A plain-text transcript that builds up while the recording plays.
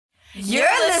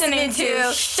listening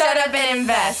to Shut Up and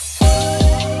Invest.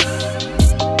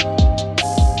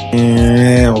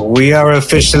 And we are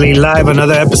officially live.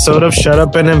 Another episode of Shut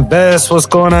Up and Invest. What's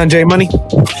going on, J Money?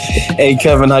 Hey,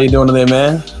 Kevin, how you doing today,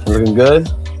 man? Looking good?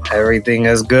 Everything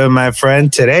is good, my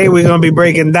friend. Today, we're going to be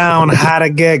breaking down how to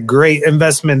get great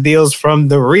investment deals from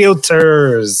the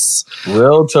realtors.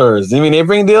 Realtors. Do you mean they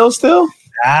bring deals still?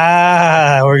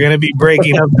 We're going to be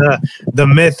breaking up the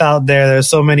myth out there. There's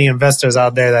so many investors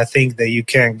out there that think that you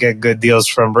can't get good deals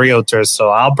from realtors. So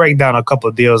I'll break down a couple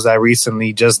of deals I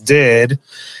recently just did,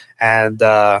 and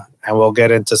we'll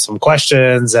get into some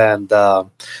questions. But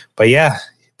yeah,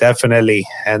 definitely.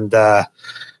 And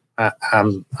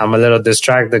I'm a little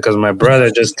distracted because my brother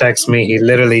just texted me. He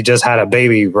literally just had a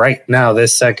baby right now,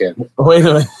 this second. Wait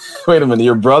a minute.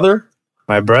 Your brother?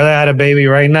 My brother had a baby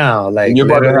right now. Like, you're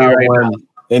about to have right one now.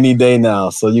 Any day now.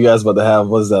 So you guys about to have,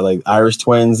 what is that, like Irish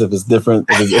twins? If it's different,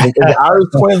 is it Irish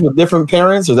twins with different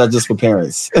parents, or is that just for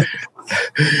parents?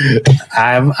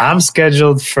 I'm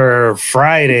scheduled for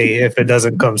Friday if it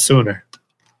doesn't come sooner.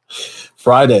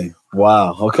 Friday.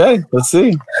 Wow. Okay. Let's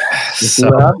see. See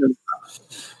what happens.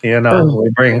 You know,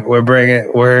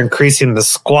 we're increasing the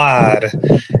squad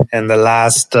in the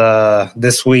last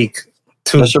this week.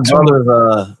 That's your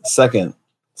brother's second.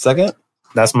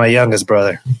 That's my youngest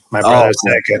brother. My brother's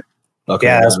second. Okay.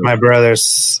 Yeah, that's my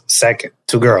brother's second.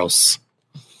 2 girls.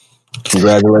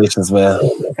 Congratulations, man.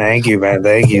 Thank you, man.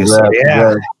 Thank you. So,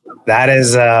 yeah, that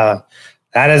is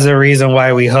a reason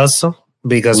why we hustle,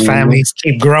 because families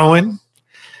keep growing.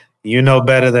 You know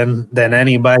better than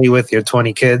anybody with your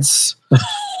 20 kids.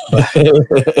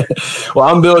 Well,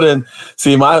 I'm building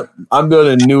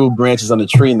new branches on the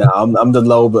tree now. I'm I'm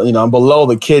below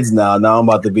the kids now. Now I'm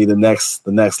about to be the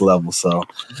next level. So,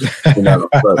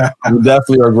 but we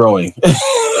definitely are growing,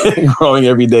 growing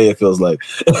every day. It feels like.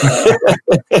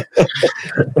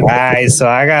 All right, so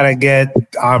I gotta get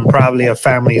on probably a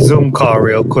family Zoom call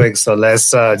real quick. So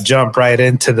let's jump right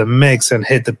into the mix and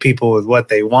hit the people with what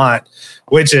they want,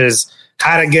 which is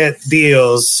how to get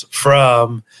deals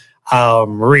from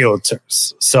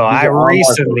realtors. So I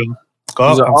recently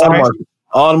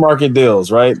on market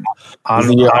deals, right? On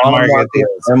market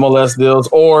deals, MLS deals,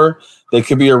 or they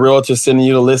could be a realtor sending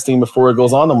you the listing before it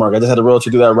goes on the market. I just had a realtor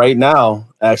do that right now.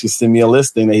 Actually, send me a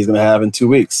listing that he's going to have in 2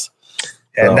 weeks.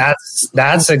 And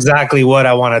that's exactly what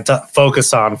I want to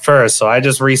focus on first. So I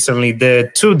just recently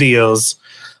did 2 deals.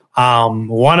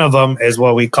 One of them is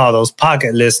what we call those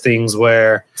pocket listings,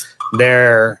 where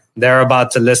they're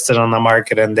about to list it on the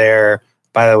market, and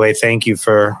by the way, thank you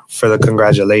for the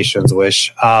congratulations,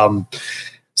 Wish.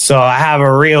 So I have a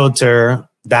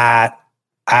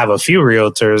few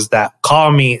realtors that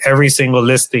call me every single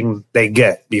listing they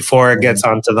get before it gets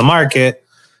onto the market,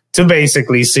 to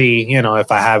basically see,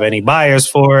 if I have any buyers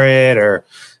for it, or,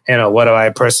 what do I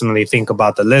personally think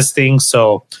about the listing.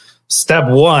 So step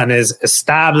 1 is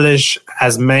establish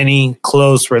as many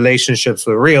close relationships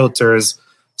with realtors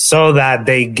so that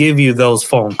they give you those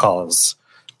phone calls.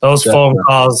 Those phone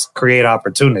calls create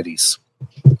opportunities.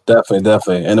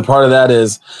 Definitely. And a part of that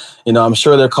is, I'm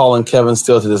sure they're calling Kevin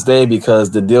still to this day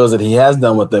because the deals that he has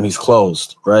done with them, he's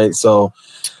closed, right? So,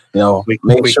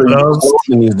 make sure you're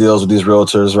closing these deals with these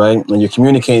realtors, right? And you're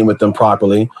communicating with them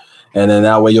properly. And then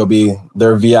that way you'll be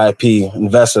their VIP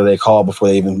investor they call before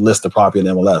they even list the property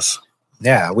in MLS.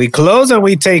 Yeah, we close and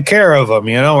we take care of them.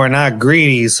 We're not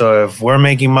greedy. So if we're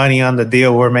making money on the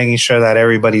deal, we're making sure that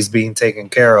everybody's being taken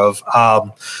care of.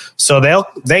 So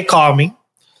they call me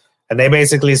and they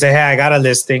basically say, hey, I got a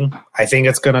listing. I think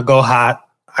it's going to go hot.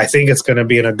 I think it's going to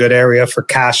be in a good area for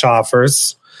cash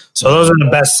offers. So those are the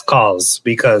best calls,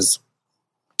 because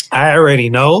I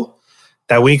already know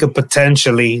that we could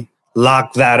potentially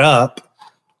lock that up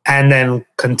and then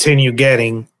continue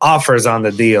getting offers on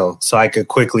the deal so I could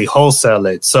quickly wholesale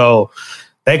it. So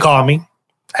they call me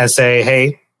and say,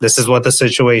 hey, this is what the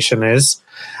situation is.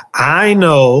 I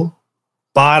know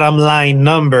bottom line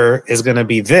number is going to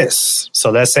be this.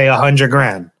 So let's say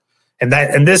 $100,000. And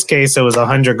that, in this case, it was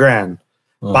 $100,000.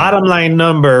 Bottom line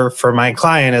number for my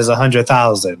client is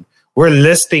 $100,000. We're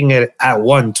listing it at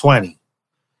 120.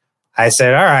 I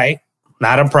said, all right,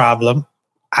 not a problem.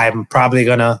 I'm probably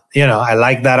going to, I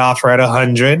like that offer at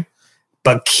 100,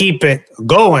 but keep it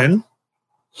going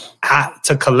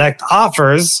to collect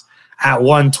offers at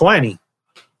 120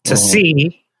 to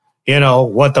see,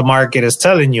 what the market is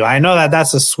telling you. I know that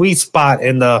that's a sweet spot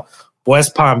in the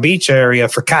West Palm Beach area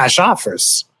for cash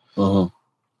offers. And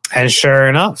sure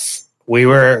enough, we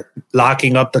were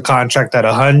locking up the contract at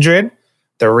 100.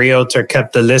 The realtor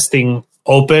kept the listing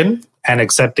open and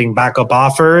accepting backup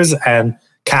offers, and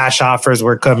cash offers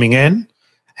were coming in.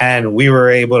 and we were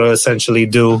able to essentially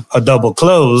do a double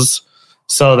close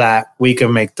so that we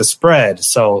can make the spread.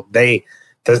 So it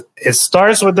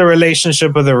starts with the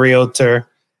relationship with the realtor,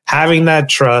 having that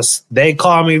trust. They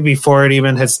call me before it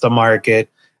even hits the market.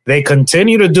 They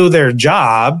continue to do their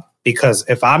job, because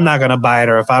if I'm not going to buy it,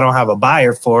 or if I don't have a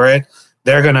buyer for it,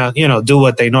 they're going to, do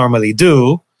what they normally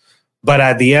do. But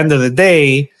at the end of the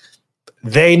day,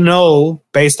 they know,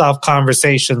 based off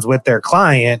conversations with their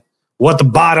client, what the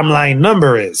bottom line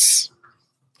number is.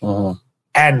 Uh-huh.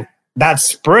 And that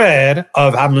spread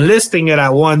of I'm listing it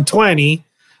at 120,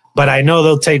 but I know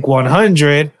they'll take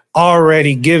 100,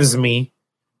 already gives me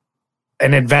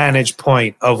an advantage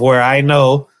point of where I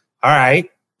know, all right,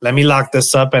 let me lock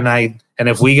this up. And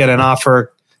if we get an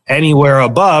offer anywhere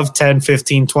above 10,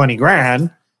 15, 20 grand,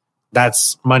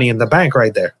 that's money in the bank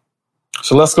right there.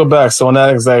 So let's go back. So on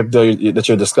that exact deal that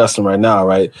you're discussing right now,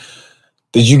 right?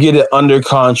 Did you get it under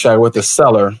contract with the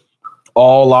seller,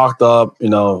 all locked up,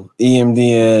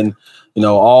 EMDN,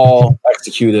 all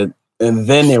executed, and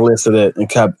then they listed it and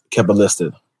kept it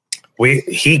listed?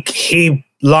 He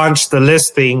launched the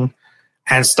listing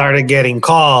and started getting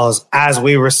calls as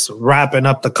we were wrapping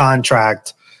up the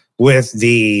contract with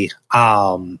the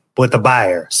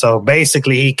buyer. So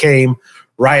basically, he came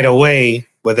right away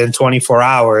within 24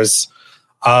 hours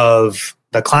of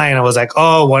the client. I was like,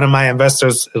 oh, one of my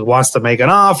investors wants to make an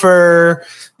offer.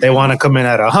 They want to come in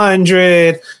at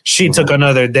 100. She took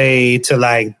another day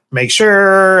to make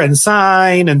sure and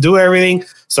sign and do everything.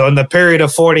 So in the period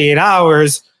of 48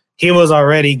 hours, he was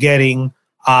already getting,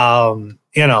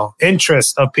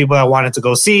 interest of people that wanted to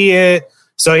go see it.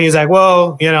 So he's like,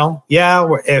 well,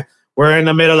 we're in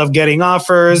the middle of getting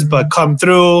offers, but come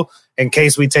through in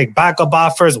case we take backup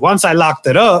offers. Once I locked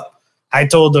it up, I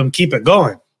told them, keep it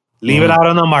going. Leave it out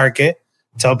on the market.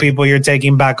 Tell people you're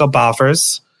taking backup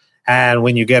offers. And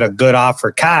when you get a good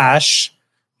offer cash,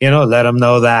 let them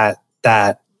know that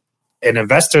an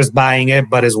investor's buying it,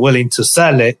 but is willing to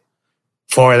sell it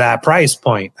for that price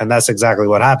point. And that's exactly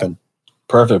what happened.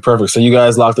 Perfect. So you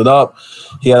guys locked it up.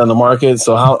 He had it on the market.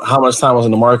 So how much time was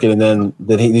in the market? And then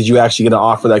did you actually get an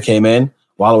offer that came in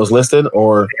while it was listed?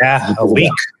 Or a week.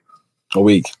 A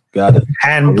week. Got it.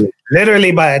 And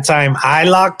literally by the time I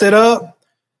locked it up,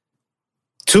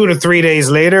 2 to 3 days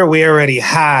later, we already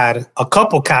had a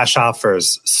couple cash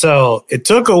offers. So it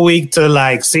took a week to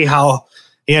see what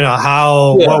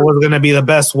was going to be the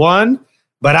best one.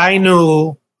 But I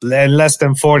knew in less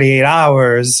than 48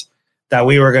 hours that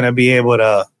we were going to be able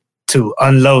to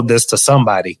unload this to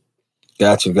somebody.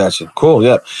 Gotcha. Cool.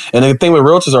 Yeah. And the thing with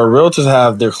realtors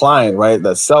have their client, right?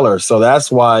 That seller. So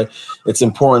that's why it's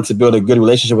important to build a good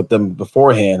relationship with them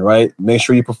beforehand, right? Make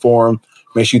sure you perform.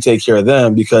 Make sure you take care of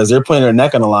them, because they're putting their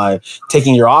neck on the line,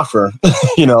 taking your offer,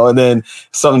 and then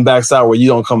something backs out where you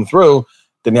don't come through,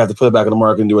 then they have to put it back in the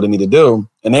market and do what they need to do,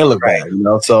 and they look bad,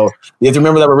 So you have to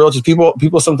remember that with realtors,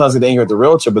 people sometimes get angry at the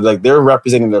realtor, but they're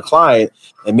representing their client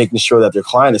and making sure that their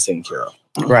client is taken care of.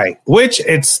 Right. Which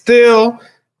it's still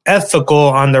ethical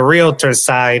on the realtor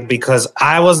side, because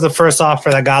I was the first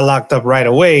offer that got locked up right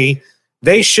away.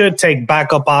 They should take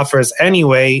backup offers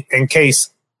anyway, in case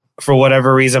for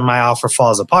whatever reason my offer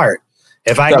falls apart.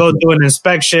 If I go do an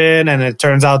inspection and it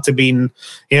turns out to be,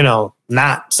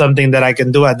 not something that I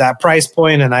can do at that price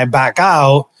point, and I back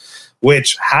out,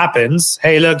 which happens.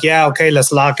 Hey, look,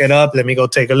 let's lock it up. Let me go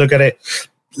take a look at it.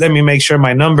 Let me make sure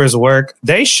my numbers work.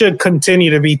 They should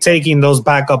continue to be taking those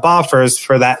backup offers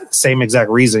for that same exact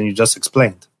reason you just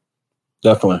explained.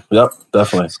 Definitely. Yep,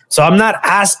 definitely. So I'm not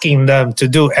asking them to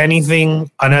do anything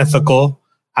unethical.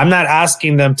 I'm not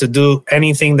asking them to do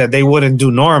anything that they wouldn't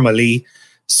do normally.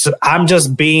 So I'm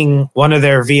just being one of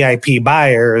their VIP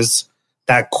buyers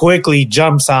that quickly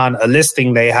jumps on a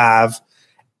listing they have.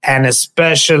 And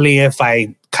especially if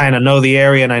I kind of know the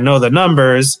area and I know the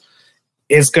numbers,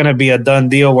 it's going to be a done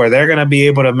deal where they're going to be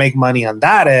able to make money on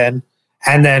that end.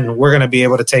 And then we're going to be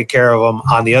able to take care of them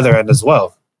on the other end as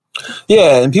well.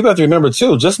 Yeah, and people have to remember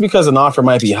too, just because an offer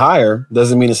might be higher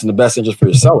doesn't mean it's in the best interest for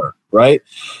your seller, right?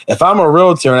 If I'm a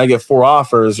realtor and I get 4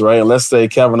 offers, right, and let's say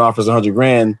Kevin offers 100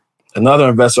 grand, another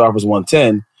investor offers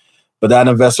 110, but that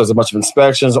investor has a bunch of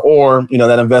inspections, or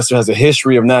that investor has a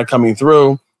history of not coming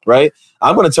through, right?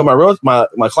 I'm going to tell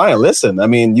my client, listen, I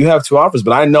mean, you have 2 offers,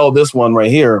 but I know this one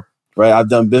right here, right? I've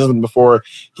done business with him before.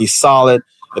 He's solid.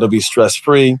 It'll be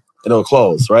stress-free. It'll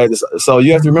close, right? So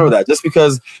you have to remember that. Just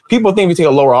because people think if you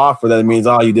take a lower offer, that it means,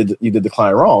 you did the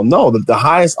client wrong. No, the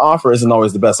highest offer isn't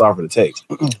always the best offer to take.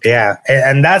 Yeah,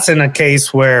 and that's in a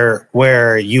case where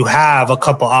you have a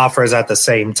couple offers at the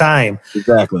same time.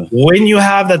 Exactly. When you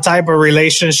have the type of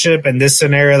relationship in this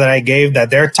scenario that I gave, that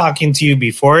they're talking to you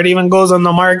before it even goes on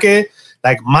the market,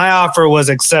 like my offer was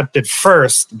accepted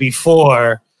first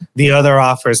before the other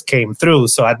offers came through.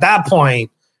 So at that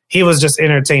point, he was just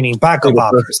entertaining backup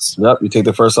offers. Yep, you take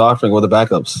the first offer and go with the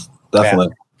backups.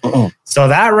 Definitely. Yeah. So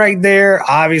that right there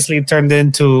obviously turned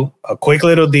into a quick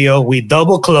little deal. We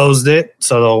double closed it.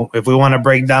 So if we want to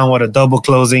break down what a double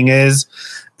closing is,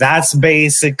 that's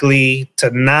basically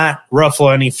to not ruffle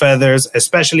any feathers,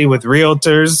 especially with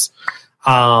realtors.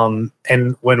 And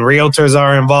when realtors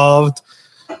are involved,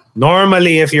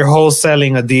 normally if you're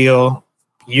wholesaling a deal,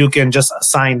 you can just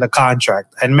assign the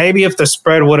contract. And maybe if the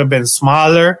spread would have been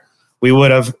smaller, we would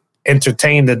have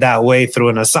entertained it that way through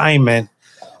an assignment.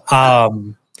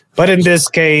 But in this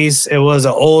case, it was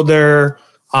an older,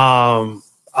 an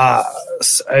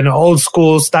old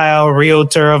school style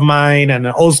realtor of mine and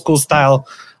an old school style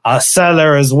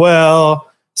seller as well.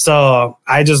 So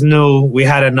I just knew we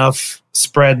had enough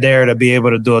spread there to be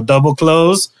able to do a double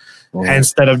close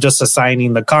instead of just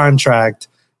assigning the contract.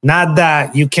 Not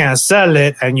that you can't sell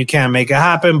it and you can't make it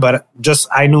happen, but just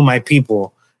I knew my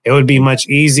people. It would be much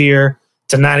easier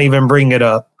to not even bring it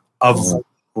up of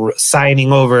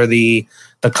signing over the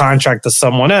contract to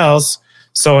someone else.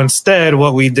 So instead,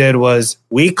 what we did was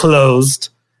we closed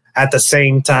at the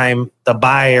same time the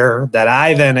buyer that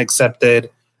I then accepted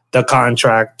the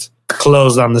contract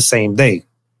closed on the same day.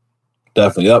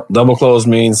 Definitely. Yep. Double close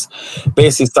means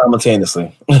basically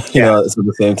simultaneously. It's at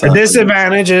the same time. The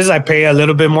disadvantage is I pay a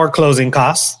little bit more closing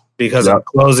costs because I'm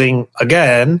closing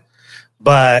again.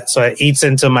 But so it eats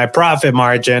into my profit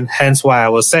margin. Hence why I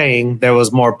was saying there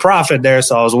was more profit there.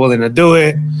 So I was willing to do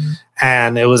it.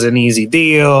 And it was an easy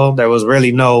deal. There was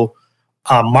really no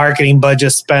marketing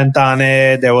budget spent on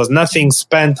it. There was nothing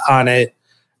spent on it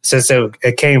since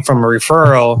it came from a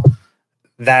referral,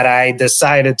 that I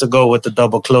decided to go with the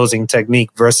double closing technique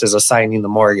versus assigning the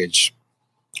mortgage.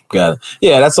 Got it.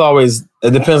 Yeah, that's always, it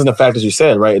depends on the factors you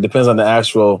said, right? It depends on the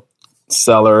actual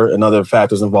seller and other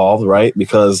factors involved, right?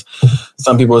 Because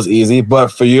some people it's easy, but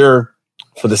for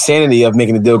the sanity of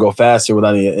making the deal go faster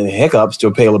without any hiccups,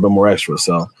 you'll pay a little bit more extra.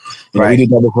 So we do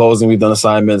double closing, we've done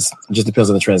assignments. It just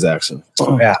depends on the transaction.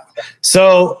 Yeah.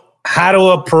 So how to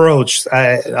approach?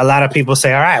 A lot of people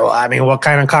say, all right, well, I mean, what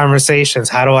kind of conversations?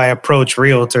 How do I approach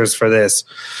realtors for this?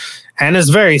 And it's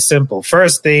very simple.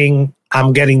 First thing,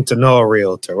 I'm getting to know a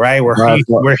realtor, right? We're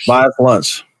buy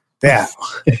lunch. Yeah.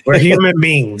 We're human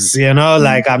beings,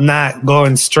 like I'm not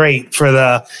going straight for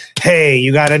the, hey,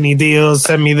 you got any deals?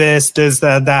 Send me this,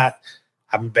 that.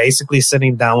 I'm basically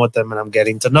sitting down with them and I'm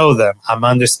getting to know them. I'm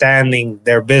understanding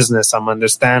their business. I'm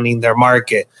understanding their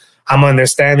market. I'm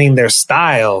understanding their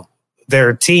style,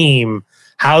 their team,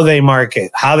 how they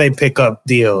market, how they pick up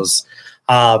deals.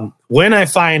 When I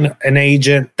find an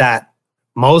agent that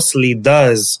mostly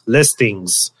does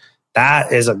listings,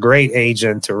 that is a great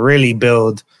agent to really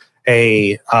build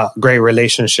a great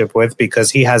relationship with,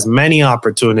 because he has many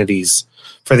opportunities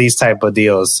for these type of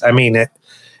deals. I mean,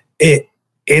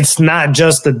 it's not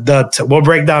just we'll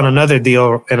break down another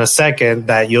deal in a second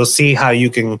that you'll see how you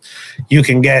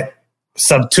can get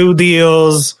sub 2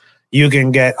 deals, you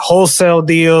can get wholesale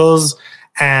deals,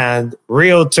 and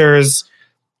realtors,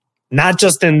 not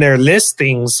just in their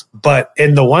listings, but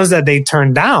in the ones that they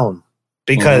turn down,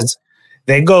 because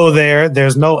they go there,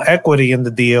 there's no equity in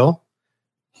the deal.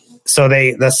 So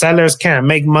the sellers can't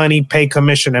make money, pay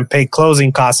commission, and pay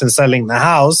closing costs in selling the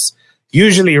house.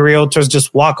 Usually realtors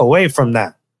just walk away from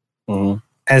that and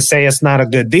say it's not a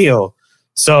good deal.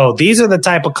 So these are the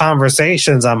type of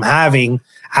conversations I'm having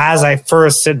as I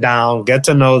first sit down, get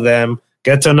to know them,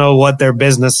 get to know what their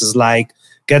business is like,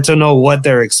 get to know what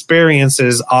their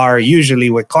experiences are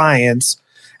usually with clients.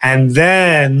 And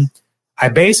then I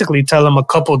basically tell them a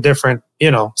couple different,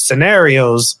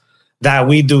 scenarios that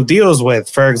we do deals with.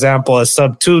 For example, a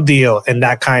sub 2 deal in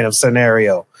that kind of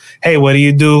scenario. Hey, what do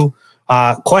you do?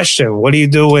 Question, what do you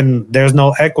do when there's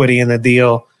no equity in the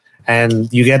deal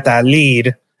and you get that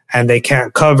lead and they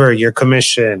can't cover your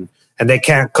commission and they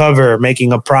can't cover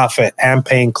making a profit and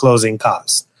paying closing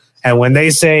costs? And when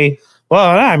they say,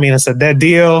 well, I mean, it's a dead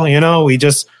deal, we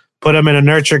just put them in a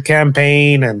nurture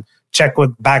campaign and check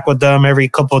back with them every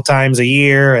couple of times a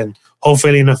year, and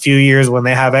hopefully in a few years when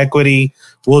they have equity,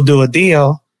 we'll do a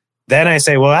deal. Then I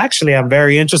say, well, actually, I'm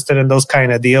very interested in those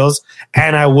kind of deals,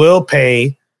 and I will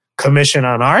pay commission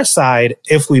on our side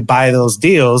if we buy those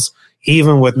deals,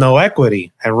 even with no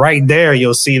equity. And right there,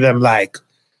 you'll see them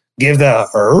give the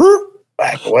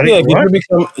what? Yeah,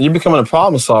 you're becoming a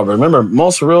problem solver. Remember,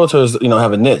 most realtors,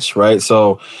 have a niche, right?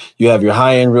 So you have your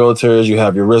high-end realtors, you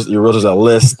have your realtors that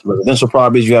list residential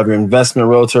properties, you have your investment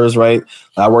realtors, right?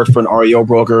 I worked for an REO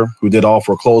broker who did all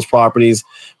foreclosed properties,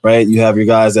 right? You have your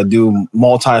guys that do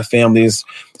multi-families.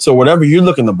 So whatever you're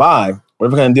looking to buy,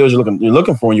 whatever kind of deals you're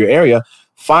looking for in your area,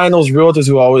 find those realtors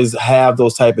who always have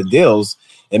those type of deals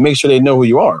and make sure they know who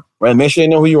you are, right? Make sure they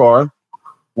know who you are,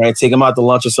 right? Take them out to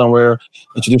lunch or somewhere,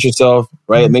 introduce yourself,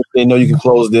 right? Make sure they know you can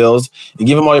close deals and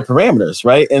give them all your parameters,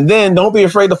 right? And then don't be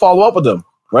afraid to follow up with them,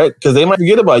 right? Because they might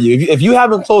forget about you. If you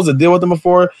haven't closed a deal with them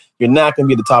before, you're not going to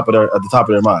be at the top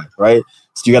of their mind, right?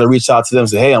 So you got to reach out to them and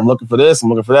say, hey, I'm looking for this, I'm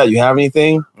looking for that. You have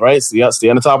anything, right? So you got to stay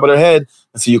on the top of their head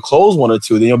until you close one or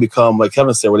two. Then you'll become, like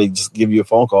Kevin said, where they just give you a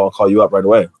phone call and call you up right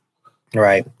away.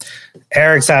 Right.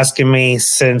 Eric's asking me,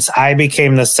 since I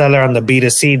became the seller on the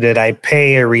B2C, did I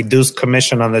pay a reduced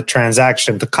commission on the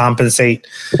transaction to compensate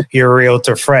your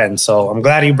realtor friend? So I'm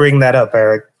glad you bring that up,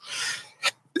 Eric.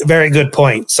 Very good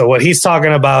point. So what he's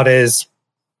talking about is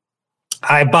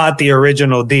I bought the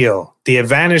original deal. The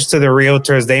advantage to the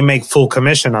realtors, they make full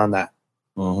commission on that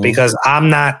because I'm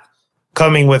not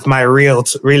coming with my real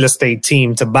estate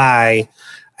team to buy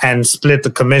and split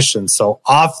the commission. So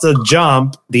off the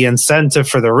jump, the incentive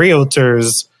for the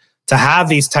realtors to have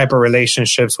these type of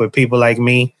relationships with people like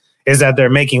me is that they're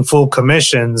making full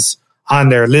commissions on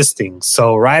their listings.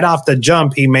 So right off the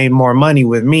jump, he made more money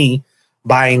with me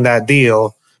buying that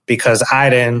deal because I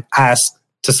didn't ask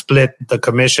to split the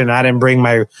commission. I didn't bring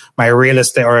my real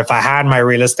estate, or if I had my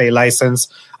real estate license,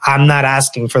 I'm not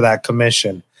asking for that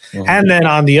commission. And then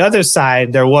on the other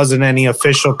side, there wasn't any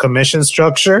official commission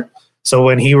structure. So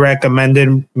when he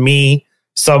recommended me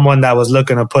someone that was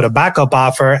looking to put a backup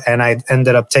offer and I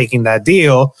ended up taking that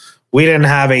deal, we didn't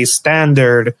have a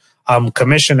standard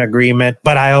commission agreement,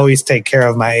 but I always take care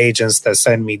of my agents that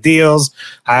send me deals.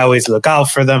 I always look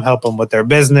out for them, help them with their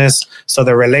business. So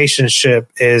the relationship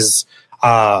is,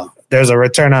 there's a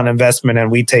return on investment and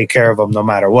we take care of them no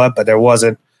matter what, but there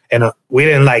wasn't, we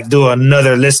didn't do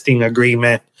another listing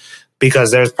agreement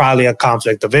because there's probably a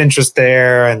conflict of interest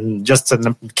there. And just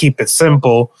to keep it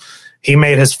simple, he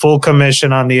made his full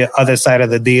commission on the other side of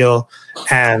the deal,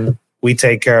 and we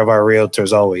take care of our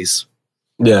realtors always.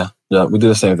 Yeah, we do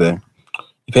the same thing.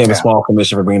 You pay him a small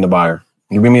commission for bringing the buyer.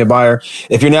 You bring me a buyer.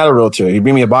 If you're not a realtor, you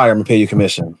bring me a buyer, I'm going to pay you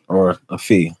commission or a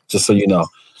fee, just so you know.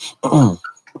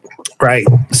 Right.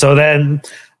 So then,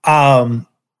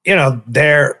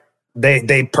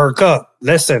 they perk up.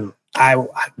 Listen,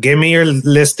 give me your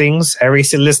listings. Every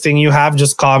listing you have,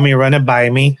 just call me, run it by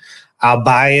me. I'll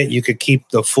buy it. You could keep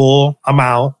the full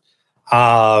amount.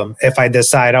 If I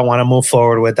decide I want to move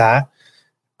forward with that,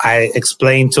 I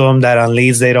explain to them that on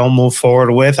leads they don't move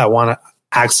forward with, I want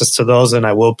access to those and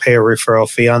I will pay a referral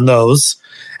fee on those.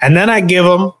 And then I give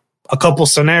them a couple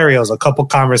scenarios, a couple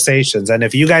conversations. And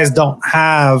if you guys don't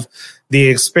have the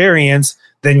experience,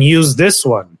 then use this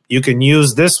one. You can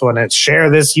use this one and share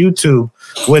this YouTube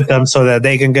with them so that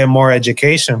they can get more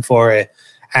education for it.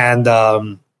 And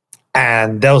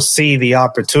they'll see the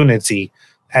opportunity.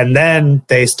 And then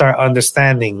they start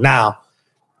understanding. Now,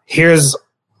 here's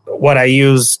what I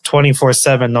use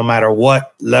 24/7, no matter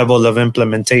what level of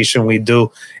implementation we do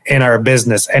in our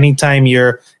business. Anytime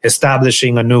you're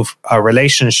establishing a new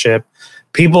relationship,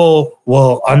 people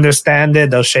will understand it.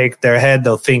 They'll shake their head.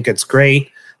 They'll think it's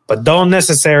great. But don't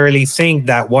necessarily think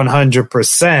that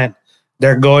 100%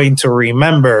 they're going to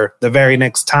remember the very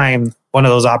next time one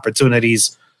of those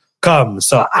opportunities comes.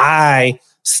 So I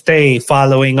stay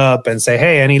following up and say,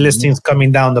 hey, any listings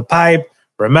coming down the pipe?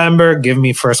 Remember, give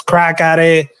me first crack at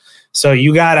it. So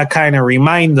you got to kind of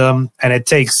remind them. And it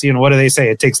takes, what do they say?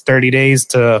 It takes 30 days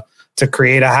to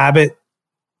create a habit.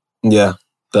 Yeah.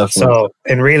 Definitely. So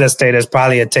in real estate,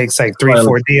 it takes like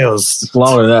 3-4 deals. It's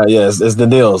longer than that. Yes, it's the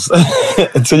deals.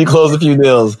 Until you close a few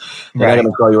deals, they're not going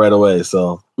to call you right away.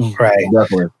 So right,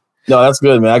 definitely. No, that's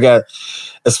good, man.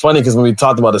 It's funny because when we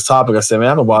talked about this topic, I said, man, I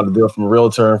haven't bought a deal from a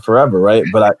realtor in forever, right?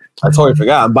 But I totally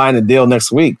forgot. I'm buying a deal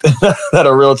next week that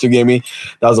a realtor gave me.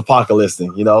 That was a pocket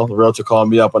listing. The realtor called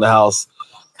me up on the house.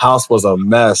 House was a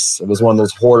mess. It was one of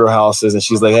those hoarder houses, and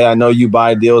she's like, hey, I know you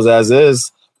buy deals as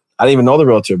is. I didn't even know the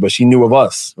realtor, but she knew of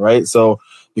us, right? So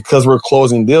because we're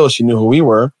closing deals, she knew who we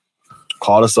were,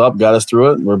 called us up, got us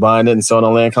through it. We're buying it and selling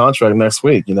a land contract next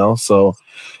week, So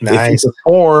nice. If you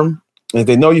perform, if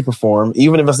they know you perform,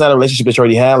 even if it's not a relationship that you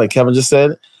already had, like Kevin just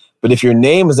said, but if your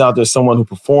name is out there, someone who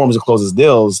performs and closes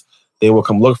deals, they will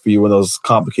come look for you when those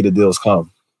complicated deals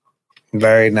come.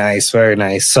 Very nice, very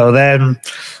nice. So then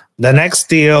the next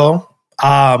deal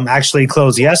actually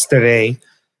closed yesterday,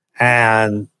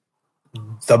 and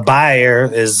the buyer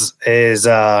is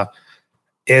a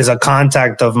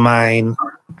contact of mine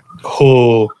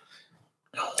who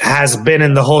has been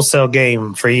in the wholesale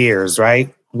game for years,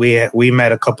 right? We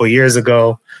met a couple years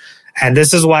ago, and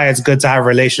this is why it's good to have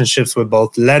relationships with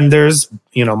both lenders,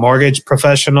 mortgage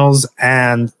professionals,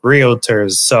 and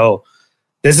realtors. So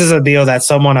this is a deal that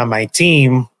someone on my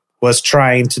team was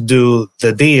trying to do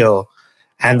the deal.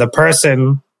 And the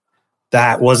person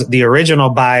that was the original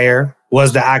buyer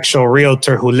was the actual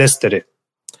realtor who listed it.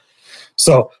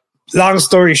 So long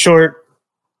story short,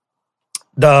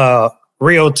 the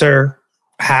realtor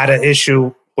had an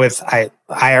issue with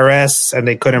IRS and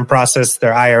they couldn't process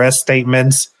their IRS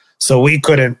statements. So we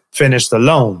couldn't finish the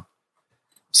loan.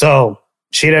 So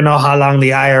she didn't know how long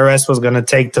the IRS was going to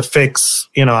take to fix,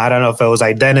 I don't know if it was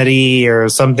identity or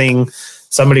something.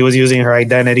 Somebody was using her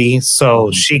identity.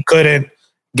 So she couldn't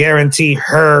guarantee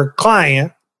her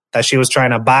client that she was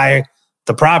trying to buy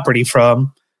the property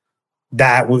from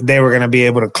that they were going to be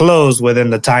able to close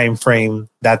within the time frame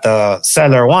that the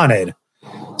seller wanted.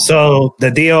 So the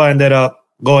deal ended up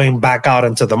going back out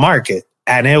into the market,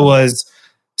 and it was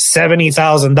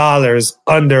 $70,000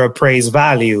 under appraised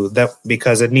value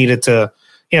because it needed to,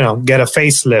 get a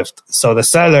facelift. So the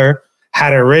seller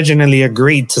had originally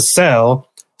agreed to sell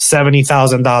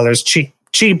 $70,000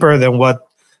 cheaper than what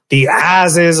the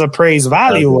as-is appraised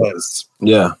value was.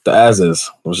 Yeah, the as-is.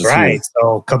 Right. Huge.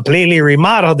 So completely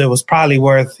remodeled, it was probably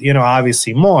worth,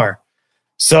 obviously more.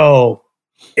 So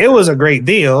it was a great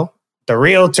deal. The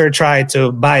realtor tried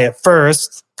to buy it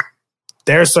first.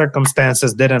 Their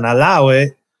circumstances didn't allow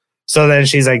it. So then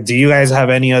she's like, do you guys have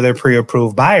any other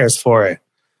pre-approved buyers for it?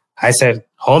 I said,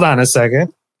 hold on a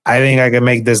second. I think I can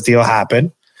make this deal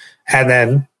happen. And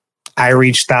then I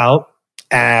reached out,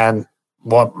 and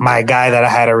my guy that I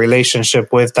had a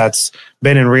relationship with that's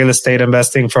been in real estate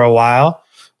investing for a while,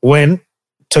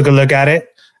 took a look at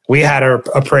it. We had her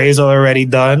appraisal already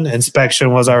done.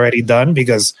 Inspection was already done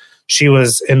because she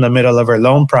was in the middle of her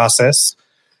loan process,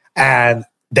 and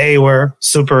they were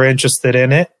super interested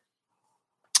in it.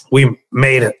 We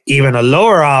made even a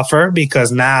lower offer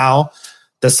because now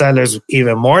the seller's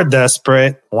even more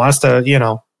desperate, wants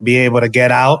to, be able to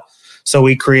get out. So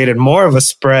we created more of a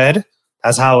spread.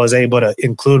 That's how I was able to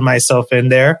include myself in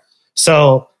there.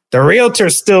 So the realtor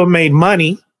still made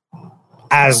money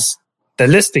as the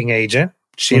listing agent.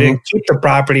 She didn't keep the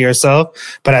property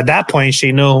herself. But at that point,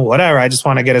 she knew, whatever, I just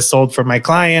want to get it sold for my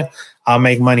client. I'll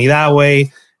make money that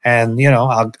way. And,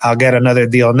 I'll get another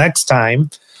deal next time.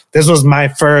 This was my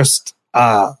first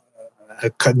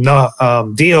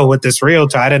deal with this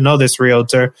realtor. I didn't know this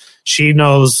realtor. She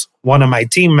knows one of my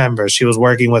team members. She was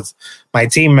working with my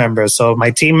team member. So my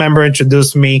team member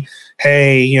introduced me.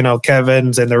 Hey,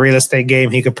 Kevin's in the real estate game.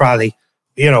 He could probably,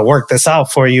 work this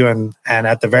out for you and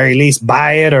at the very least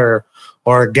buy it or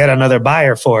get another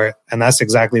buyer for it. And that's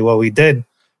exactly what we did.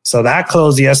 So that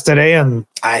closed yesterday. And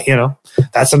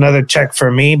that's another check for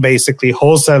me, basically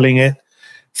wholesaling it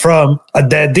from a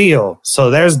dead deal. So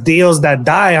there's deals that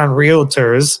die on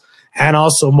realtors and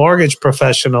also mortgage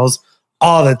professionals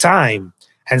all the time.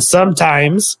 And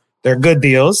sometimes they're good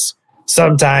deals.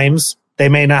 Sometimes they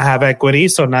may not have equity.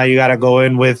 So now you got to go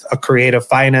in with a creative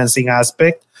financing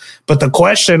aspect. But the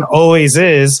question always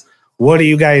is, what do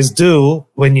you guys do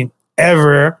when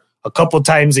a couple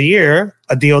times a year,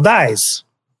 a deal dies?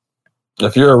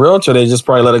 If you're a realtor, they just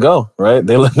probably let it go, right?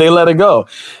 They let it go.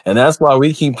 And that's why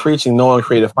we keep preaching no on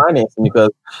creative financing, because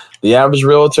the average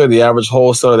realtor, the average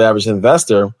wholesaler, the average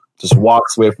investor just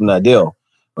walks away from that deal,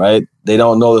 right? They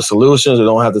don't know the solutions. They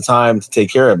don't have the time to take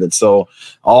care of it. So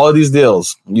all of these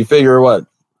deals, you figure what?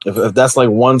 If that's like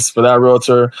once for that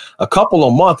realtor, a couple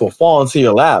a month will fall into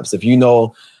your laps if you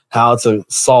know how to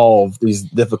solve these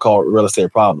difficult real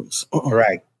estate problems.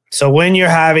 Right. So when you're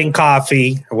having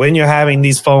coffee, when you're having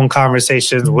these phone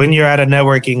conversations, when you're at a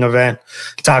networking event,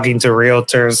 talking to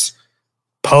realtors,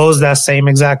 pose that same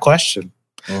exact question.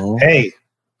 Mm-hmm. Hey,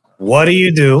 what do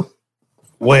you do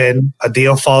when a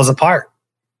deal falls apart?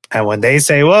 And when they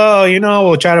say, well,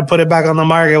 we'll try to put it back on the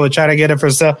market, we'll try to get it for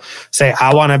sale, say,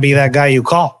 I want to be that guy you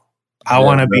call. I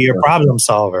want to be your problem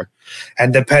solver.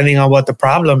 And depending on what the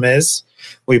problem is,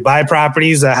 we buy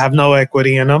properties that have no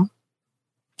equity in them.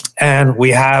 And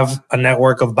we have a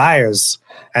network of buyers.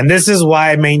 And this is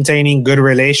why maintaining good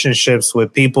relationships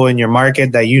with people in your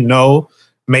market that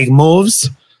make moves.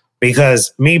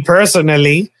 Because me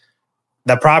personally,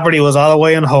 the property was all the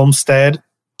way in Homestead.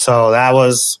 So that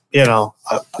was,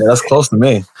 that's close to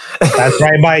me. That's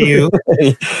right by you.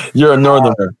 You're a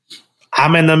northerner.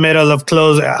 I'm in the middle of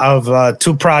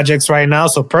two projects right now.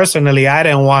 So personally, I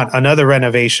didn't want another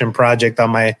renovation project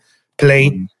on my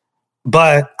plate. Mm-hmm.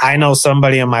 But I know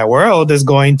somebody in my world is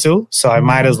going to, so I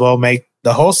might as well make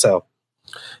the wholesale.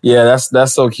 Yeah,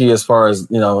 that's so key as far as,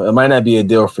 it might not be a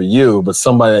deal for you, but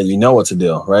somebody that it's a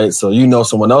deal, right? So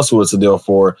someone else who it's a deal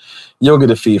for, you'll get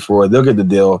a fee for it, they'll get the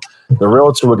deal, the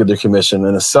realtor will get their commission,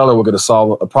 and the seller will get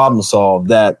a problem solved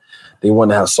that they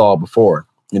wouldn't have solved before,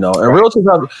 And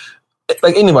realtors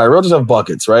like anybody, realtors have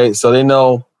buckets, right? So they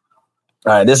know,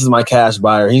 all right, this is my cash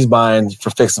buyer. He's buying for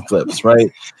fix and flips,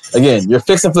 right? Again, your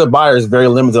fix and flip buyer is very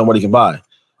limited on what he can buy,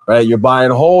 right? Your buy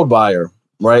and hold buyer,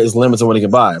 right, is limited on what he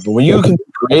can buy. But when you can do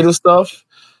creative stuff,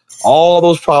 all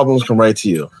those problems come right to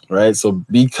you, right? So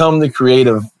become the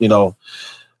creative,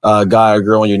 guy or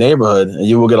girl in your neighborhood, and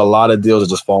you will get a lot of deals that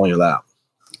just fall in your lap.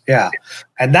 Yeah.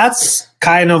 And that's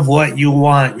kind of what you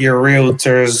want your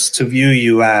realtors to view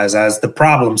you as the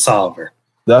problem solver.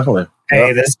 Definitely.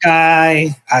 Hey, this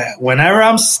guy, whenever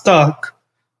I'm stuck,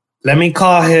 let me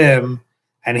call him,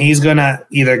 and he's going to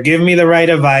either give me the right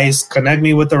advice, connect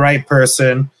me with the right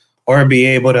person, or be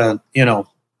able to,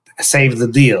 save the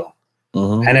deal.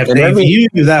 Mm-hmm. And if they view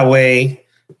you that way,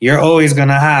 you're always going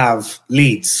to have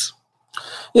leads.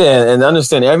 Yeah, and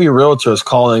understand every realtor is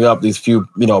calling up these few,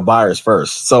 buyers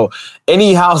first. So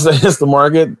any house that hits the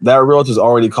market, that realtor's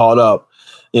already called up,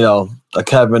 a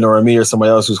Kevin or a me or somebody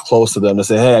else who's close to them to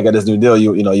say, hey, I got this new deal.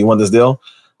 You want this deal?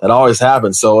 That always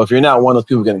happens. So if you're not one of those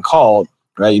people getting called,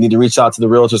 right, you need to reach out to the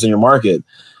realtors in your market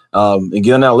and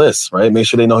get on that list, right? Make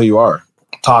sure they know who you are.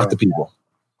 Talk to people.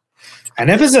 And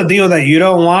if it's a deal that you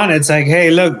don't want, it's like,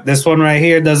 hey, look, this one right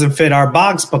here doesn't fit our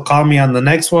box, but call me on the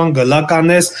next one. Good luck on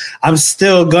this. I'm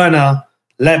still gonna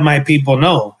let my people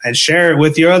know and share it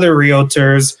with your other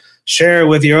realtors, share it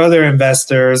with your other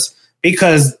investors,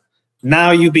 because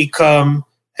now you become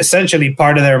essentially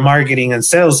part of their marketing and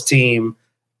sales team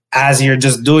as you're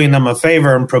just doing them a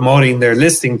favor and promoting their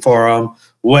listing for them.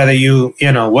 Whether you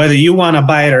want to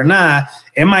buy it or not,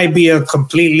 it might be a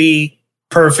completely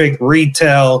perfect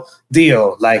retail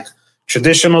deal. Like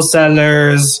traditional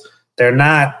sellers, they're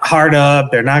not hard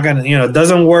up. They're not going to, it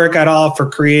doesn't work at all for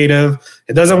creative.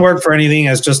 It doesn't work for anything.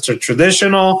 It's just a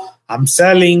traditional, I'm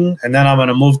selling and then I'm going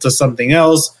to move to something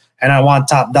else and I want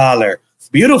top dollar.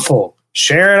 Beautiful.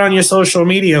 Share it on your social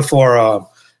media for them.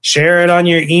 Share it on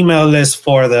your email list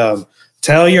for them.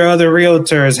 Tell your other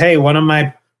realtors, hey, one of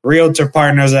my realtor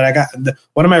partners that I got,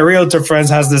 one of my realtor friends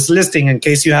has this listing in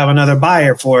case you have another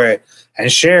buyer for it,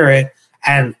 and share it.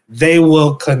 And they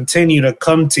will continue to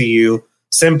come to you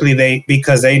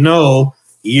because they know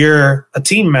you're a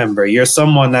team member. You're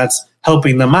someone that's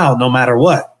helping them out no matter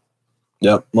what.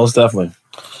 Yep, most definitely.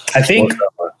 I think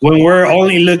when we're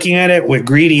only looking at it with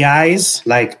greedy eyes,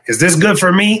 like, is this good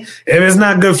for me? If it's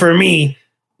not good for me,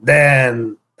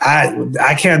 then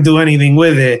I can't do anything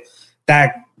with it.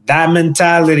 That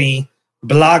mentality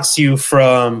blocks you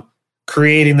from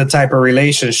creating the type of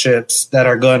relationships that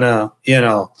are gonna,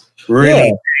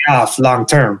 really pay off long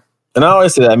term. And I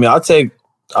always say that. I mean, I'll take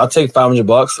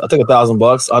 $500. I'll take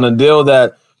 $1,000 on a deal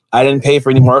that I didn't pay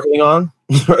for any marketing on.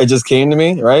 It just came to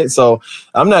me, right? So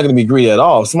I'm not going to be greedy at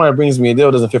all. If somebody brings me a deal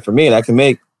that doesn't fit for me and I can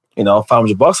make,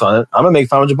 $500 on it, I'm going to make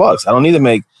 $500. I don't need to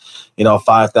make,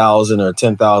 5,000 or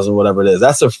 10,000, whatever it is.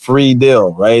 That's a free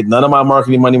deal, right? None of my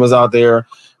marketing money was out there,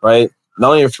 right?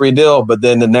 Not only a free deal, but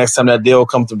then the next time that deal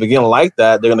comes to begin like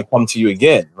that, they're going to come to you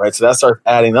again, right? So that starts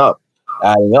adding up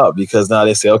because now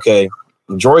they say, okay,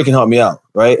 Jory can help me out,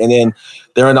 right? And then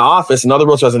they're in the office, another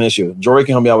realtor has an issue. Jory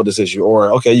can help me out with this issue.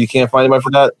 Or, okay, you can't find anybody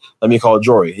for that? Let me call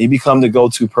Jory. He become the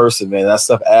go-to person, man. That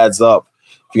stuff adds up.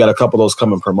 You got a couple of those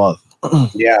coming per month.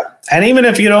 Yeah. And even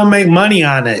if you don't make money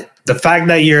on it, the fact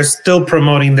that you're still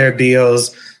promoting their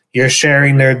deals, you're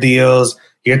sharing their deals,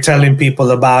 you're telling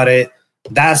people about it,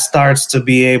 that starts to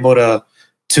be able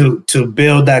to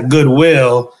build that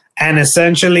goodwill. And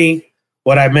essentially,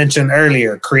 what I mentioned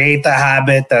earlier, create the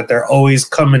habit that they're always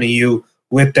coming to you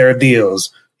with their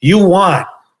deals. You want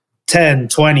 10,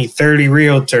 20, 30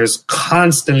 realtors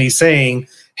constantly saying,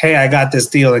 hey, I got this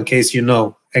deal in case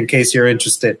in case you're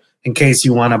interested, in case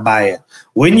you want to buy it.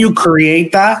 When you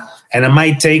create that, and it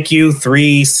might take you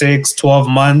 3, 6, 12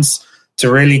 months to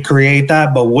really create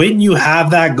that, but when you have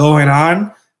that going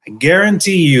on, I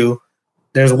guarantee you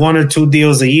there's 1 or 2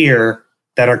 deals a year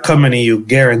that are coming to you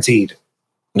guaranteed.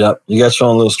 Yep. You got your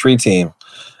own little street team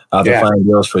out there finding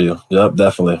deals for you. Yep,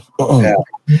 definitely. Yeah.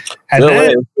 And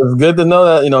it's good to know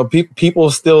that,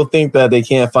 people still think that they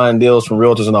can't find deals from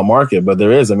realtors in our market, but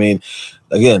there is. I mean,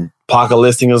 again, pocket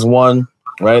listing is one,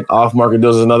 right? Off-market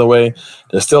deals is another way.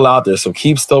 They're still out there. So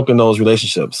keep stoking those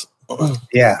relationships.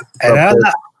 Yeah. And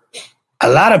a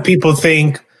lot of people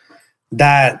think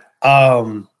that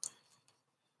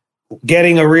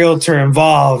getting a realtor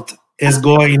involved is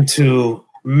going to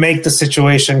make the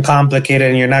situation complicated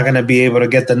and you're not going to be able to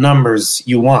get the numbers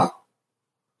you want.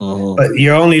 Mm-hmm. But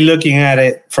you're only looking at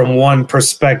it from one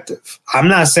perspective. I'm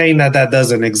not saying that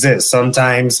doesn't exist.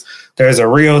 Sometimes there's a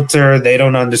realtor, they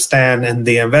don't understand and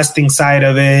the investing side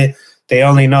of it. They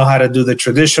only know how to do the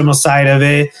traditional side of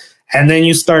it. And then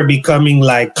you start becoming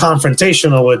like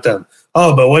confrontational with them.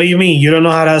 Oh, but what do you mean? You don't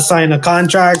know how to sign a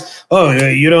contract? Oh,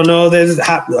 you don't know there's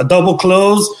a double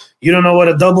close? You don't know what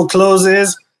a double close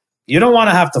is? You don't want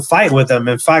to have to fight with them.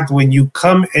 In fact, when you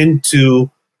come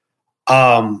into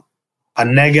a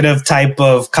negative type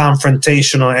of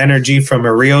confrontational energy from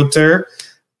a realtor,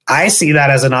 I see that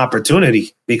as an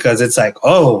opportunity because it's like,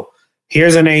 oh,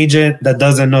 here's an agent that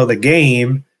doesn't know the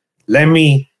game. Let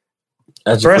me,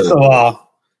 first of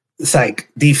all, it's like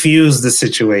defuse the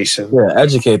situation. Yeah,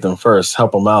 educate them first,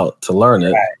 help them out to learn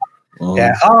it. Right.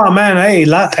 Yeah. Oh man, hey,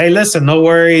 listen, no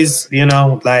worries. You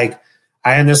know, like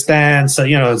I understand. So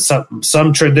you know,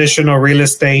 some traditional real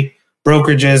estate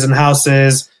brokerages and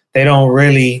houses, they don't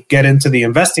really get into the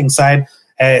investing side.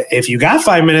 If you got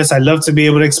 5 minutes, I'd love to be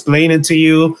able to explain it to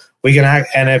you. We can,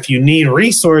 and if you need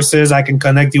resources, I can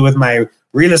connect you with my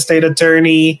real estate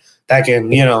attorney that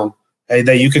can, you know,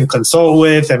 that you can consult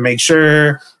with and make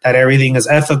sure that everything is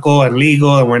ethical and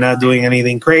legal and we're not doing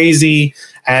anything crazy.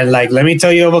 And like, let me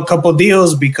tell you of a couple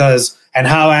deals and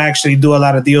how I actually do a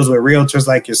lot of deals with realtors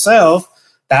like yourself.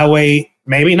 That way,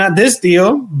 maybe not this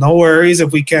deal, no worries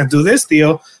if we can't do this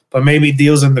deal, but maybe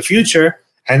deals in the future.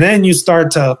 And then you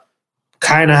start to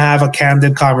kind of have a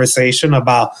candid conversation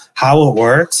about how it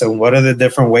works and what are the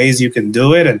different ways you can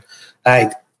do it. And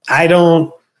like, I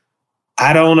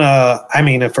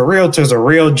mean, if a realtor's a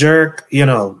real jerk, you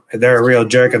know, they're a real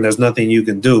jerk and there's nothing you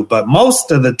can do. But most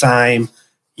of the time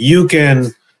you can,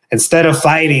 instead of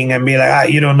fighting and be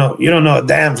like, you don't know a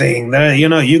damn thing, you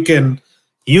know, you can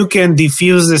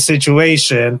defuse the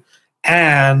situation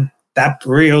and that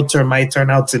realtor might turn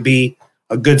out to be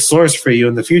a good source for you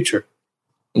in the future.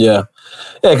 Yeah.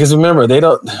 Yeah, because remember, they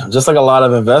don't, just like a lot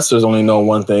of investors only know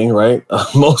one thing, right?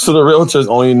 Most of the realtors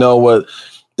only know what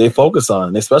they focus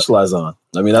on, they specialize on.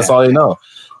 I mean, that's all they know.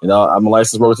 You know, I'm a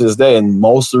licensed broker to this day, and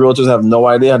most of the realtors have no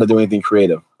idea how to do anything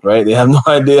creative, right? They have no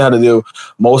idea how to do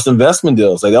most investment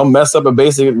deals. Like they'll mess up a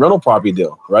basic rental property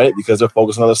deal, right? Because they're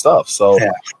focused on other stuff. So,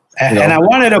 and I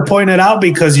wanted to point it out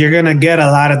because you're going to get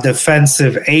a lot of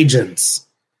defensive agents.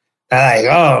 They're like,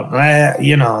 oh,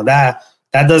 you know, that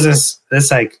doesn't,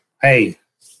 it's like, hey,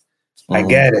 I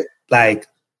get it. Like,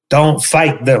 don't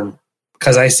fight them.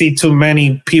 Because I see too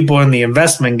many people in the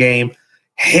investment game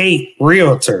hate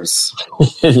realtors.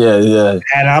 Yeah.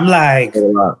 And I'm like,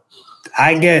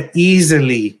 I get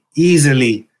easily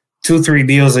 2-3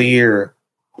 deals a year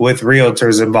with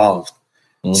realtors involved.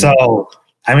 So,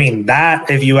 I mean, that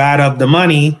if you add up the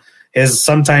money is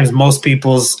sometimes most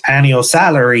people's annual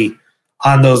salary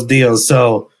on those deals.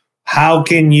 So how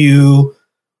can you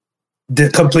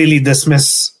completely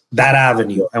dismiss that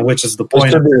avenue? And which is the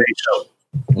point of the show.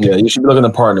 Yeah, you should be looking to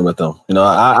partner with them. You know,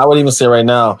 I would even say right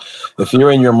now, if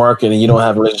you're in your market and you don't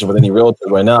have a relationship with any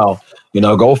realtors right now, you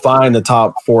know, go find the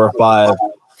top 4 or 5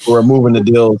 who are moving the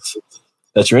deals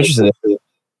that you're interested in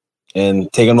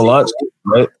and take them to lunch,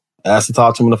 right? Ask to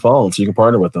talk to them on the phone so you can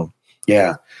partner with them.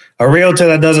 Yeah. A realtor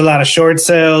that does a lot of short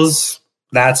sales,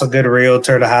 that's a good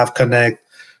realtor to have connect.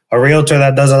 A realtor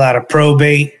that does a lot of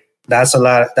probate, that's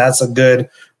a good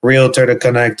realtor to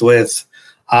connect with.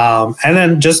 And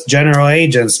then just general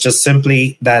agents, just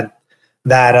simply that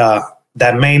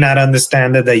may not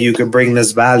understand it, that you could bring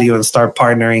this value and start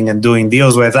partnering and doing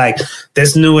deals with. Like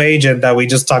this new agent that we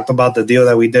just talked about, the deal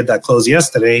that we did that closed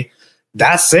yesterday,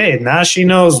 that's it. Now she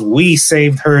knows we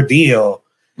saved her deal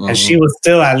and she was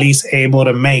still at least able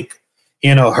to make,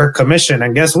 you know, her commission.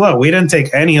 And guess what? We didn't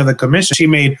take any of the commission. She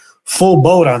made full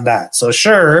boat on that. So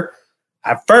sure,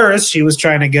 at first she was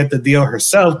trying to get the deal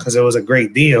herself because it was a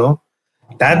great deal.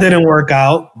 That didn't work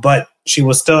out, but she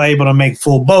was still able to make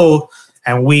full boat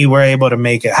and we were able to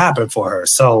make it happen for her.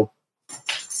 So,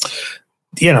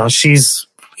 you know, she's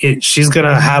going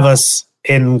to have us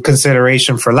in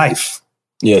consideration for life.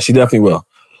 Yeah, she definitely will.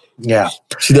 Yeah.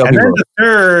 She definitely will. The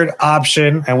third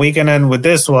option, and we can end with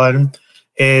this one,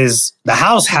 is the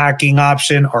house hacking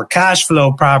option or cash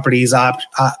flow properties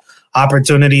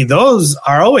opportunity. Those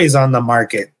are always on the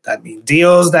market. I mean,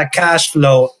 deals that cash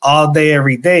flow all day,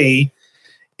 every day.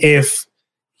 If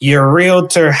your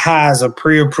realtor has a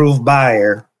pre-approved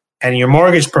buyer and your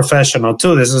mortgage professional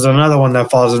too, this is another one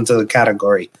that falls into the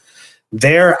category.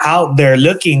 They're out there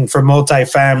looking for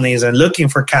multifamilies and looking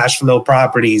for cash flow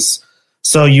properties.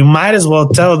 So you might as well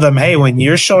tell them, hey, when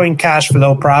you're showing cash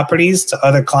flow properties to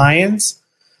other clients,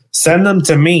 send them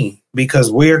to me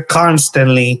because we're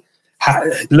constantly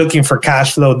looking for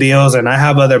cash flow deals. And I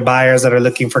have other buyers that are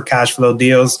looking for cash flow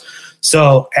deals.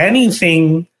 So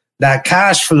anything that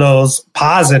cash flows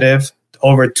positive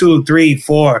over $200, $300,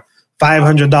 $400,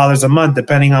 $500 a month,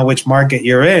 depending on which market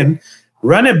you're in,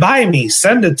 run it by me.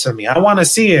 Send it to me. I want to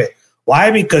see it. Why?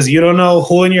 Because you don't know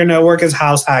who in your network is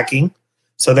house hacking.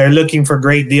 So they're looking for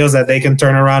great deals that they can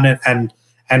turn around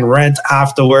and rent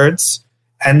afterwards.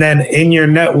 And then in your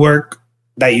network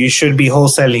that you should be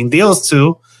wholesaling deals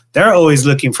to, they're always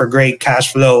looking for great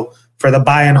cash flow for the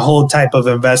buy and hold type of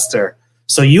investor.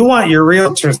 So you want your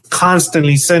realtors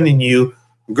constantly sending you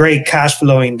great cash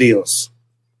flowing deals.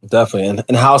 Definitely.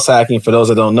 And house hacking, for those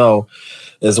that don't know,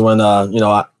 is when,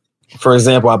 for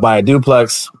example, I buy a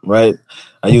duplex, right?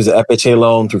 I use an FHA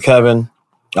loan through Kevin.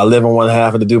 I live in one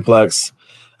half of the duplex.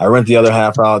 I rent the other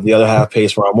half out. The other half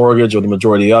pays for our mortgage or the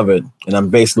majority of it. And I'm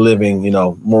basically living,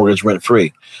 mortgage rent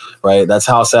free, right? That's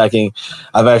house hacking.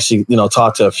 I've actually,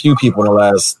 talked to a few people in the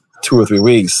last 2 or 3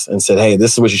 weeks and said, hey,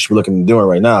 this is what you should be looking at doing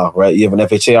right now, right? You have an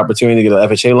FHA opportunity to get an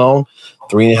FHA loan,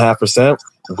 3.5%.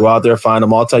 Go out there, find a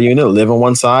multi-unit, live on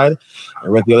one side,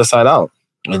 and rent the other side out,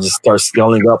 and just start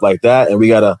scaling up like that. And we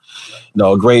got a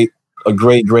great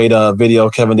video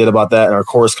Kevin did about that in our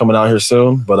course coming out here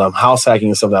soon. But house hacking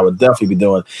is something I would definitely be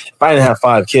doing. If I didn't have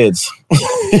 5 kids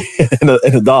and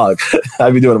a dog,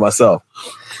 I'd be doing it myself.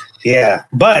 Yeah,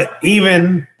 but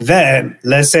even then,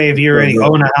 let's say if you already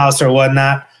own a house or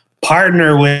whatnot,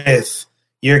 partner with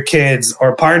your kids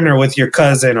or partner with your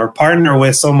cousin or partner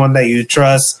with someone that you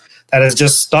trust that is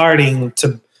just starting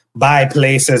to buy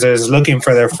places or is looking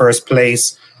for their first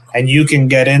place, and you can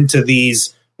get into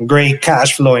these great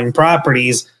cash flowing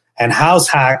properties and house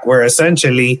hack where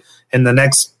essentially in the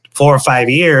next 4 or 5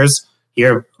 years,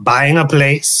 you're buying a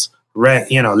place,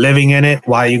 living in it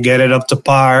while you get it up to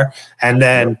par, and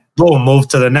then boom, move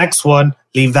to the next one,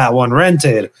 leave that one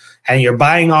rented. And you're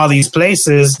buying all these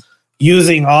places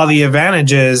using all the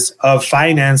advantages of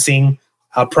financing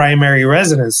a primary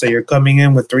residence. So you're coming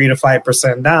in with 3 to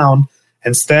 5% down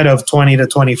instead of 20 to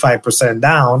 25%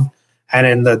 down. And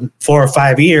in the 4 or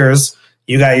 5 years,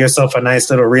 you got yourself a nice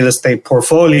little real estate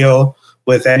portfolio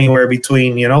with anywhere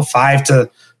between, 5 to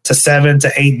 7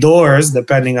 to 8 doors,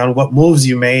 depending on what moves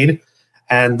you made.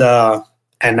 And now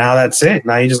that's it.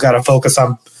 Now you just got to focus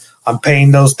on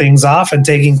paying those things off and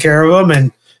taking care of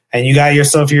them. And you got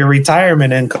yourself your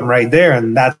retirement income right there.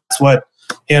 And that's what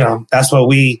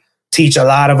we teach a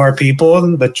lot of our people.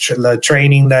 The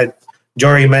training that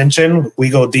Jory mentioned, we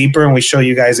go deeper and we show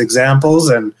you guys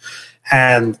examples,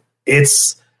 and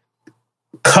it's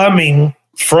coming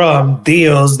from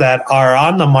deals that are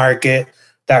on the market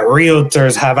that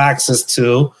realtors have access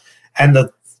to. And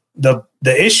the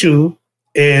issue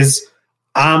is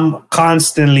I'm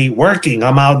constantly working.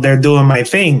 I'm out there doing my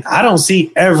thing. I don't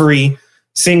see every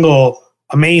single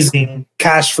amazing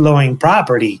cash flowing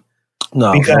property.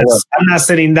 No, because I'm not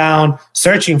sitting down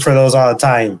searching for those all the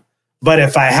time. But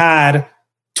if I had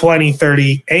 20,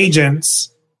 30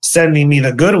 agents sending me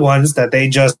the good ones that they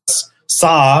just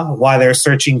saw while they're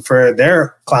searching for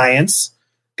their clients,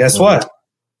 guess what?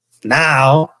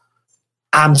 Now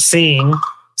I'm seeing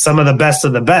some of the best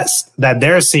that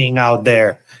they're seeing out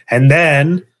there. And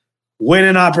then when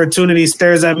an opportunity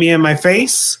stares at me in my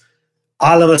face,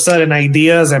 all of a sudden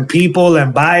ideas and people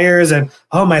and buyers and,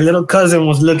 oh, my little cousin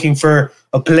was looking for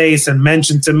a place and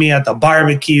mentioned to me at the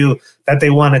barbecue that they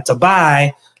wanted to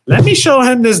buy. Let me show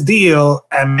him this deal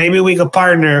and maybe we could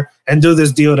partner and do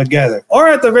this deal together. Or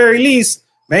at the very least,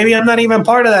 maybe I'm not even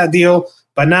part of that deal,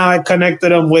 but now I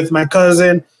connected them with my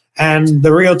cousin and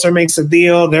the realtor makes a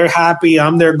deal. They're happy.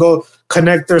 I'm their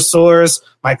connector source.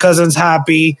 My cousin's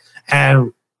happy.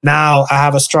 And now I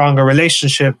have a stronger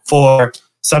relationship for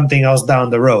something else down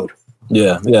the road.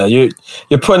 Yeah. You're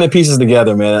putting the pieces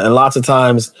together, man. And lots of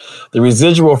times the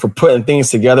residual for putting things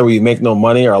together where you make no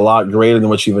money are a lot greater than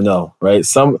what you even know, right?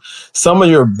 Some of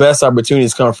your best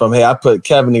opportunities come from, hey, I put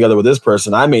Kevin together with this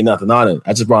person. I made nothing on it.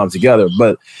 I just brought them together.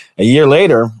 But a year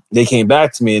later, they came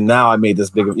back to me and now I made this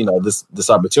big, this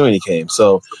opportunity came.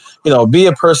 So, be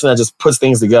a person that just puts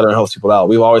things together and helps people out.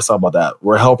 We've always talked about that.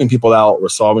 We're helping people out. We're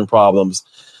solving problems.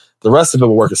 The rest of it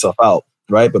will work itself out,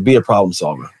 right? But be a problem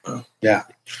solver. Yeah.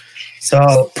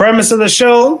 So premise of the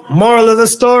show, moral of the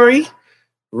story,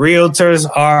 realtors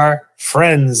are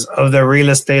friends of the real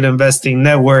estate investing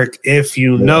network if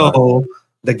you know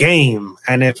the game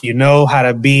and if you know how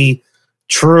to be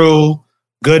true,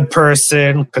 good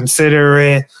person,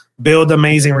 considerate, build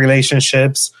amazing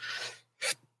relationships,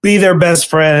 be their best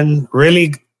friend,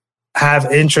 really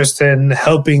have interest in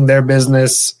helping their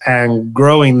business and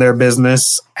growing their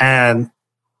business, and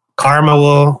karma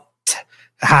will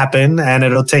happen and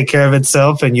it'll take care of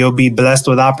itself and you'll be blessed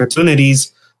with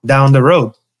opportunities down the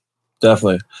road.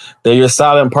 Definitely. They're your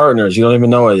silent partners. You don't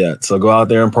even know it yet. So go out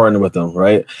there and partner with them,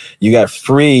 right? You got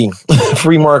free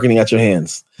marketing at your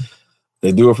hands.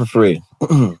 They do it for free.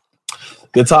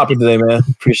 Good topic today, man.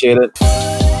 Appreciate it.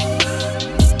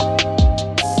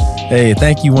 Hey,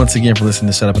 thank you once again for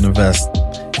listening to Shut Up and Invest.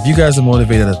 If you guys are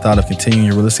motivated at the thought of continuing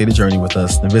your real estate journey with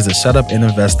us, then visit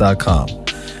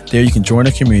shutupandinvest.com. There you can join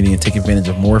our community and take advantage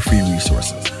of more free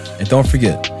resources. And don't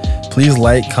forget, please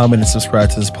like, comment, and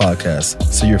subscribe to this podcast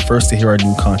so you're first to hear our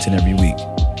new content every week.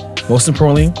 Most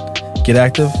importantly, get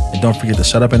active and don't forget to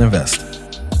shut up and invest.